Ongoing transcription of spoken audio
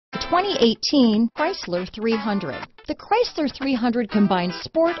2018 Chrysler 300. The Chrysler 300 combines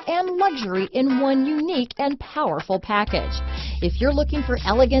sport and luxury in one unique and powerful package. If you're looking for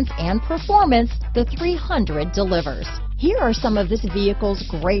elegance and performance, the 300 delivers. Here are some of this vehicle's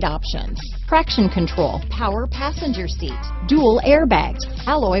great options: traction control, power passenger seat, dual airbags,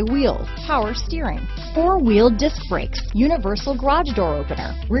 alloy wheels, power steering, four-wheel disc brakes, universal garage door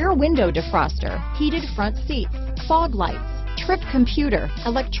opener, rear window defroster, heated front seats, fog lights, trip computer,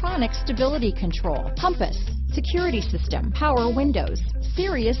 electronic stability control, compass, security system, power windows,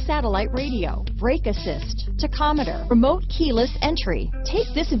 Sirius Satellite Radio, brake assist, tachometer, remote keyless entry.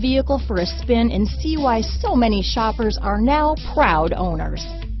 Take this vehicle for a spin and see why so many shoppers are now proud owners.